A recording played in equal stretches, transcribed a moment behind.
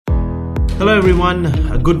Hello everyone,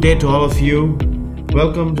 a good day to all of you.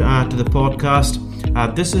 Welcome to the podcast.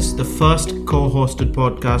 This is the first co-hosted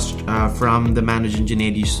podcast from the Managed Engine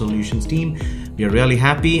AD Solutions team. We are really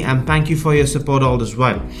happy and thank you for your support all this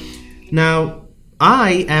while. Now,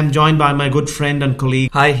 I am joined by my good friend and colleague.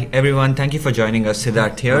 Hi everyone, thank you for joining us.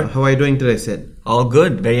 Siddharth here. How are you doing today, Sid? All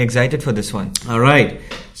good, very excited for this one. All right.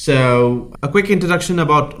 So, a quick introduction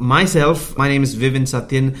about myself. My name is Vivin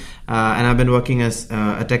and I've been working as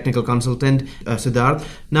a technical consultant, Siddharth.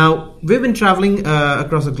 Now, we've been traveling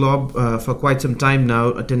across the globe for quite some time now,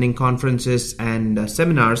 attending conferences and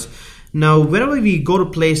seminars. Now, whenever we go to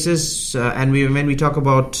places and when we talk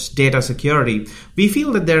about data security, we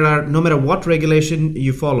feel that there are, no matter what regulation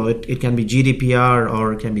you follow, it can be GDPR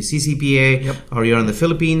or it can be CCPA, or you're in the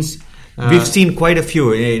Philippines. We've seen quite a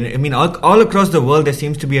few. I mean, all across the world, there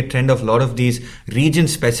seems to be a trend of a lot of these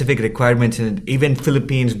region-specific requirements, in even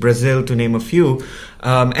Philippines, Brazil, to name a few.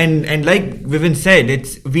 And like Vivin said,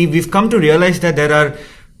 we've come to realize that there are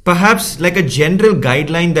perhaps like a general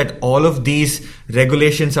guideline that all of these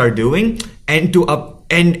regulations are doing, and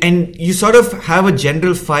you sort of have a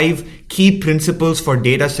general 5 key principles for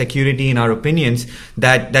data security in our opinions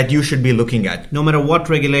that you should be looking at. No matter what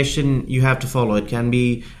regulation you have to follow, it can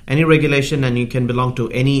be any regulation and you can belong to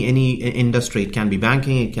any industry. It can be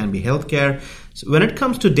banking, it can be healthcare. So when it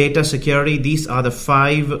comes to data security, these are the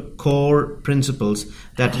 5 core principles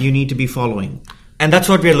that you need to be following. And that's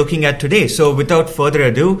what we're looking at today. So without further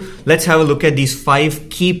ado, let's have a look at these 5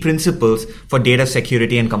 key principles for data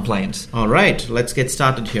security and compliance. All right, let's get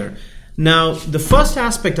started here. Now, the first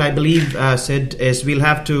aspect, I believe, Sid, is we'll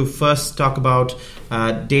have to first talk about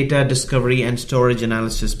data discovery and storage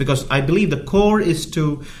analysis, because I believe the core is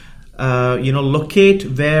to locate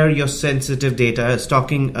where your sensitive data is.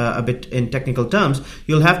 Talking a bit in technical terms,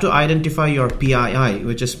 you'll have to identify your PII,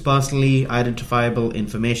 which is personally identifiable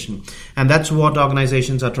information. And that's what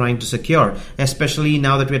organizations are trying to secure, especially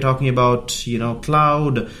now that we're talking about,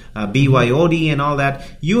 cloud, BYOD and all that.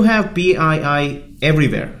 You have PII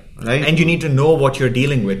everywhere. Right? And you need to know what you're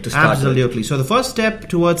dealing with to start Absolutely. with. So the first step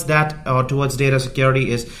towards that, or towards data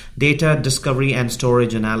security, is data discovery and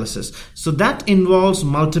storage analysis. So that involves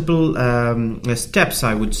multiple steps,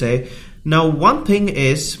 I would say. Now, one thing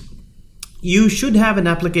is, you should have an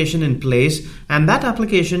application in place, and that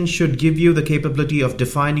application should give you the capability of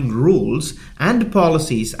defining rules and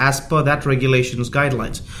policies as per that regulation's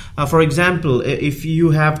guidelines. For example, if you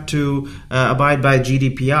have to abide by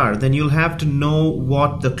GDPR, then you'll have to know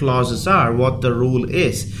what the clauses are, what the rule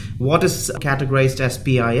is, what is categorized as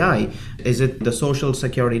PII. Is it the social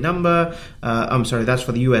security number? I'm sorry, that's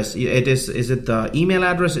for the US. Is it the email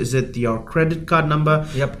address? Is it your credit card number?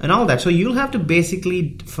 Yep. And all that. So you'll have to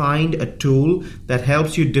basically find a tool that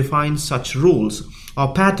helps you define such rules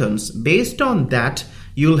or patterns. Based on that,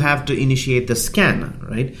 you'll have to initiate the scan,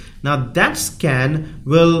 right? Now that scan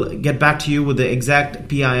will get back to you with the exact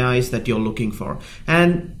PIIs that you're looking for.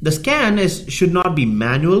 And the scan should not be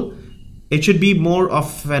manual. It should be more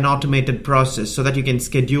of an automated process so that you can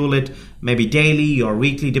schedule it maybe daily or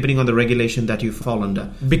weekly, depending on the regulation that you fall under.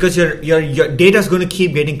 Because your data is going to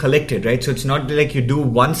keep getting collected, right? So it's not like you do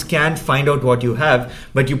one scan, find out what you have,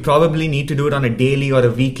 but you probably need to do it on a daily or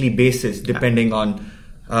a weekly basis, depending on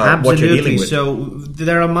what you're dealing with. So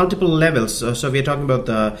there are multiple levels. So we are talking about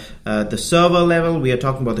the server level, we are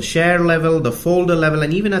talking about the share level, the folder level,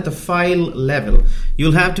 and even at the file level.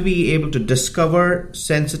 You'll have to be able to discover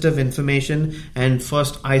sensitive information and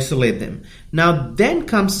first isolate them. Now then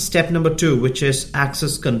comes step number 2, which is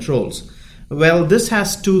access controls. Well, this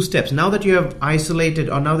has 2 steps. Now that you have isolated,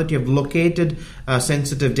 or now that you have located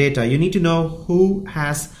sensitive data, you need to know who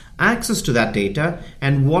has access to that data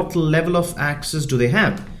and what level of access do they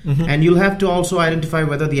have. Mm-hmm. And you'll have to also identify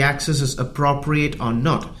whether the access is appropriate or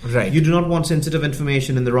not. Right. You do not want sensitive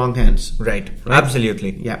information in the wrong hands. Right.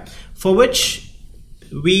 Absolutely. Yeah. For which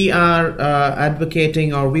we are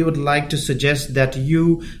advocating, or we would like to suggest that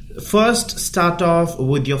you first start off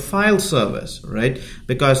with your file servers, right?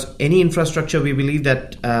 Because any infrastructure, we believe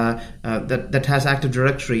that that has Active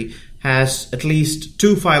Directory has at least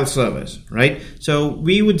 2 file servers, right? So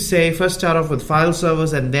we would say first start off with file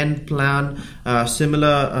servers and then plan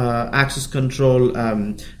similar access control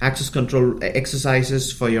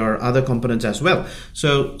exercises for your other components as well.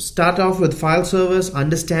 So start off with file servers,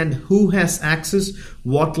 understand who has access,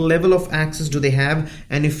 what level of access do they have,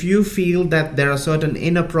 and if you feel that there are certain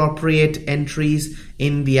inappropriate entries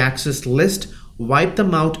in the access list, wipe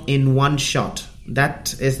them out in one shot.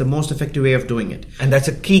 That is the most effective way of doing it. And that's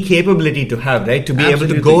a key capability to have, right? To be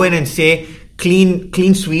Absolutely. able to go in and say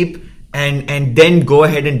clean sweep and then go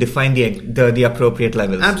ahead and define the appropriate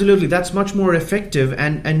levels. Absolutely, that's much more effective,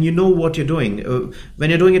 and you know what you're doing. When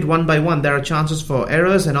you're doing it one by one, there are chances for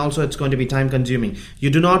errors, and also it's going to be time consuming. You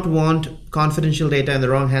do not want confidential data in the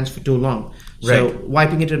wrong hands for too long. So Right.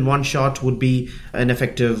 wiping it in one shot would be an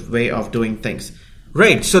effective way of doing things.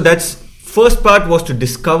 Right. So that's first part was to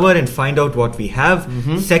discover and find out what we have.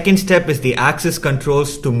 Second step is the access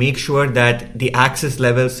controls to make sure that the access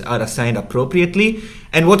levels are assigned appropriately.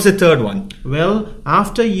 And what's the third one? Well,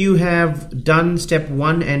 after you have done step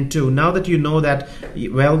 1 and 2, now that you know that,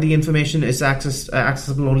 well, the information is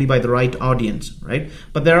accessible only by the right audience, right?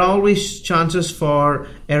 But there are always chances for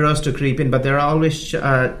errors to creep in, but there are always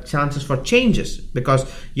chances for changes, because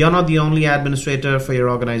you're not the only administrator for your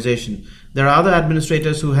organization. There are other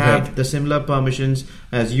administrators who have Right. the similar permissions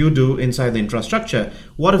as you do inside the infrastructure.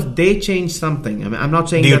 What if they change something? I mean, I'm not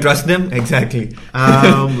saying Do you that- trust them? Exactly.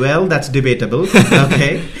 well, that's debatable.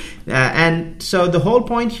 Okay. And so the whole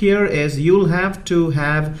point here is you'll have to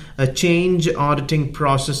have a change auditing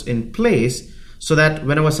process in place so that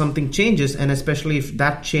whenever something changes, and especially if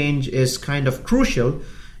that change is kind of crucial,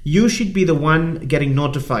 you should be the one getting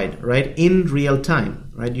notified, right, in real time,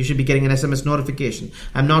 right? You should be getting an SMS notification.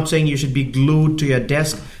 I'm not saying you should be glued to your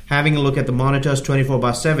desk having a look at the monitors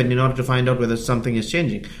 24/7 in order to find out whether something is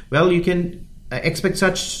changing. Well, you can expect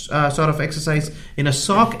such sort of exercise in a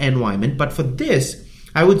SOC environment, but for this,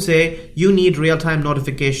 I would say you need real-time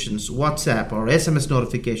notifications, WhatsApp or SMS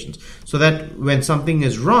notifications, so that when something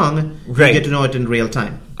is wrong, Right. you get to know it in real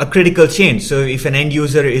time. A critical change. So if an end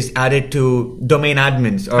user is added to domain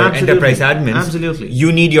admins or Absolutely. enterprise admins, Absolutely.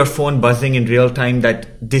 you need your phone buzzing in real time that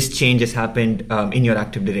this change has happened in your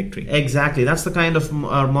Active Directory. Exactly. That's the kind of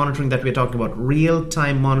monitoring that we're talking about,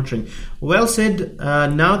 real-time monitoring. Well, Sid,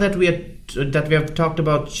 now that we have talked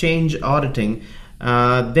about change auditing,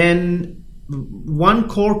 then one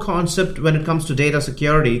core concept when it comes to data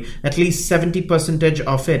security, at least 70%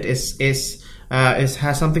 of it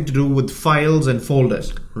has something to do with files and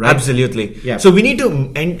folders, right? Absolutely. Yeah. So we need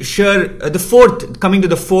to ensure coming to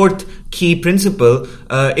the fourth key principle,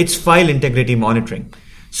 it's file integrity monitoring.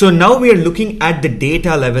 So now we are looking at the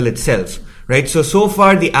data level itself, right? So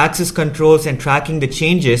far the access controls and tracking the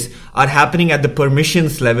changes are happening at the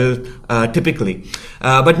permissions level, typically.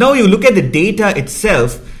 But now you look at the data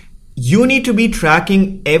itself, you need to be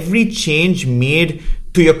tracking every change made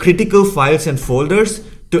to your critical files and folders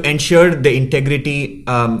to ensure the integrity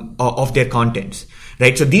of their contents,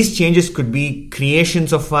 right? So these changes could be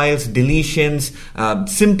creations of files, deletions,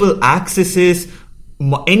 simple accesses,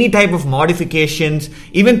 any type of modifications,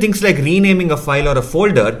 even things like renaming a file or a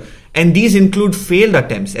folder. And these include failed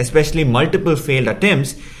attempts, especially multiple failed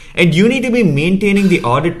attempts. And you need to be maintaining the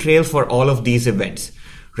audit trail for all of these events,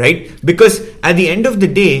 right? Because at the end of the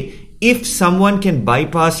day, if someone can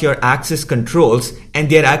bypass your access controls and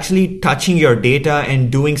they're actually touching your data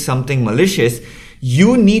and doing something malicious,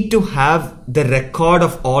 you need to have the record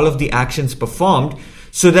of all of the actions performed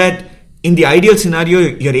so that in the ideal scenario,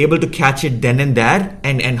 you're able to catch it then and there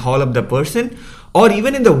and haul up the person. Or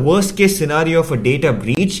even in the worst case scenario of a data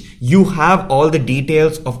breach, you have all the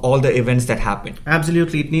details of all the events that happen.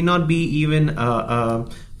 Absolutely. It need not be even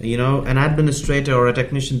an administrator or a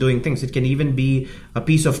technician doing things. It can even be a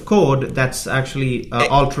piece of code that's actually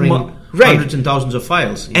altering right. hundreds and thousands of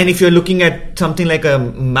files. And if you're looking at something like a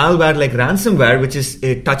malware like ransomware, which is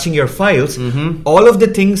touching your files, all of the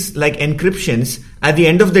things like encryptions at the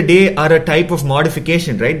end of the day are a type of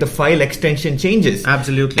modification, right? The file extension changes.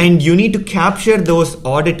 Absolutely. And you need to capture those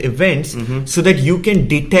audit events so that you can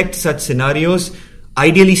detect such scenarios,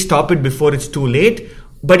 ideally stop it before it's too late.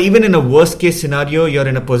 But even in a worst case scenario, you're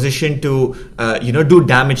in a position to, do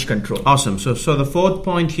damage control. Awesome. So the fourth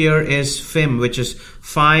point here is FIM, which is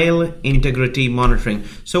File Integrity Monitoring.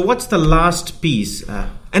 So what's the last piece?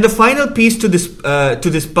 And the final piece to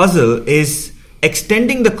this puzzle is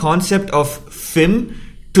extending the concept of FIM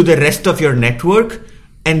to the rest of your network.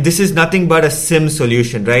 And this is nothing but a SIM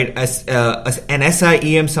solution, right? As an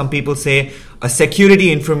SIEM, some people say, a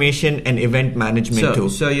security information and event management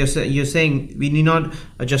tool. So you're saying we need not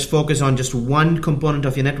just focus on just one component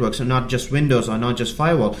of your network, so not just Windows or not just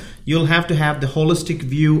firewall. You'll have to have the holistic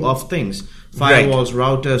view of things. Firewalls,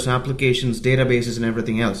 routers, applications, databases, and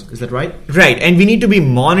everything else. Is that right? Right. And we need to be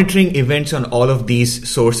monitoring events on all of these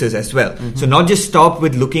sources as well. So not just stop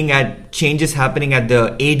with looking at changes happening at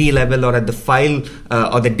the AD level or at the file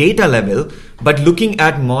or the data level, but looking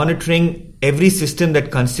at monitoring every system that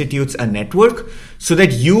constitutes a network so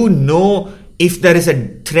that you know if there is a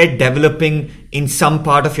threat developing in some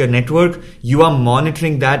part of your network, you are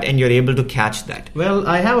monitoring that and you're able to catch that. Well,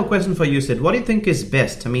 I have a question for you, Sid. What do you think is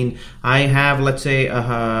best? I mean, I have, let's say,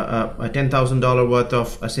 a $10,000 worth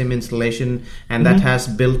of a SIM installation, and that has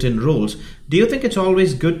built-in rules. Do you think it's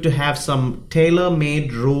always good to have some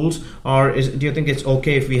tailor-made rules, or do you think it's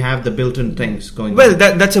okay if we have the built-in things going on? Well,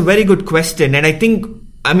 that's a very good question. And I think,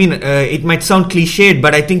 it might sound cliched,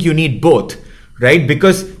 but I think you need both, right?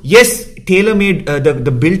 Because yes, tailor-made,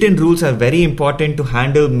 the built-in rules are very important to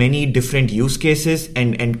handle many different use cases,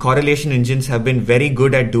 and correlation engines have been very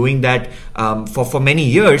good at doing that for many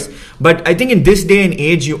years. But I think in this day and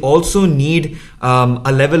age, you also need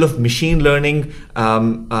a level of machine learning.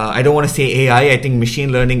 I don't want to say AI. I think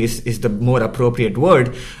machine learning is the more appropriate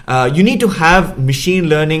word. You need to have machine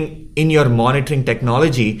learning in your monitoring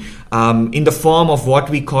technology in the form of what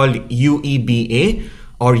we call UEBA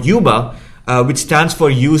or UBA, which stands for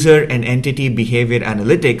User and Entity Behavior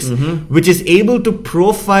Analytics, which is able to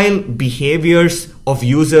profile behaviors of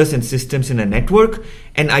users and systems in a network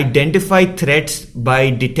and identify threats by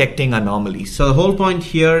detecting anomalies. So the whole point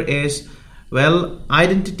here is, well,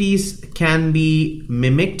 identities can be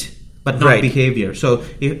mimicked, but not behavior. So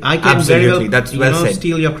if I can very well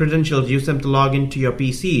steal your credentials, use them to log into your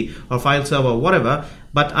PC or file server or whatever,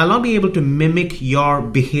 but I'll not be able to mimic your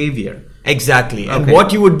behavior. Exactly. Okay. And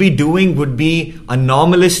what you would be doing would be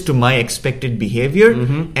anomalous to my expected behavior,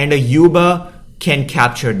 and a UBA can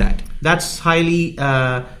capture that. That's highly,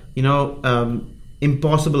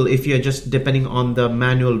 impossible if you're just depending on the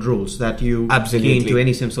manual rules that you key into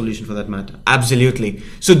any SIM solution for that matter. Absolutely.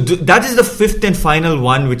 So that is the fifth and final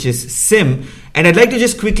one, which is SIM. And I'd like to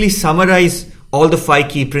just quickly summarize all the 5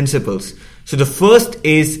 key principles. So the first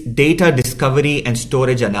is data discovery and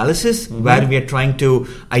storage analysis, where we are trying to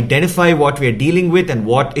identify what we are dealing with and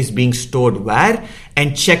what is being stored where,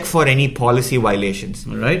 and check for any policy violations.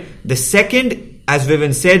 All right. The second, as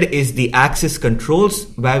Vivin said, is the access controls,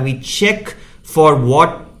 where we check for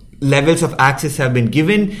what levels of access have been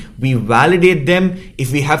given. We validate them.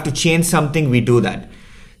 If we have to change something, we do that.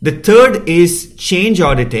 The third is change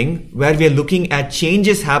auditing, where we are looking at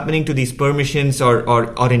changes happening to these permissions or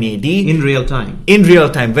an AD. In real time. In real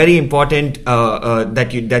time. Very important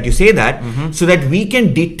that you say that, so that we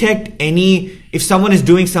can detect if someone is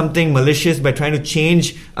doing something malicious by trying to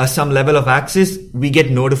change some level of access, we get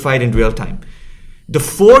notified in real time. The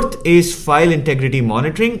fourth is file integrity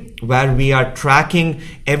monitoring, where we are tracking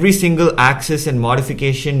every single access and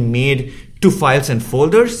modification made to files and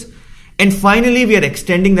folders. And finally, we are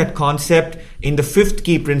extending that concept in the fifth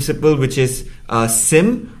key principle, which is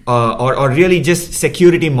SIM, or really just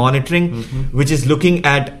security monitoring, which is looking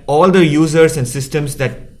at all the users and systems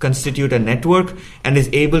that constitute a network and is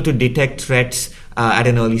able to detect threats at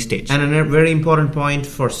an early stage. And a very important point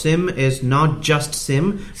for SIM is not just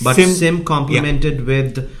SIM, but SIM complemented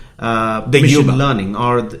with the machine learning,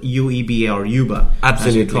 or the UEBA or UBA,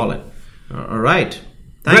 as we call it. All right.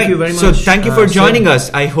 Thank you very much. So thank you for joining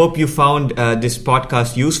us. I hope you found this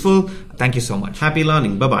podcast useful. Thank you so much. Happy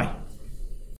learning. Bye-bye.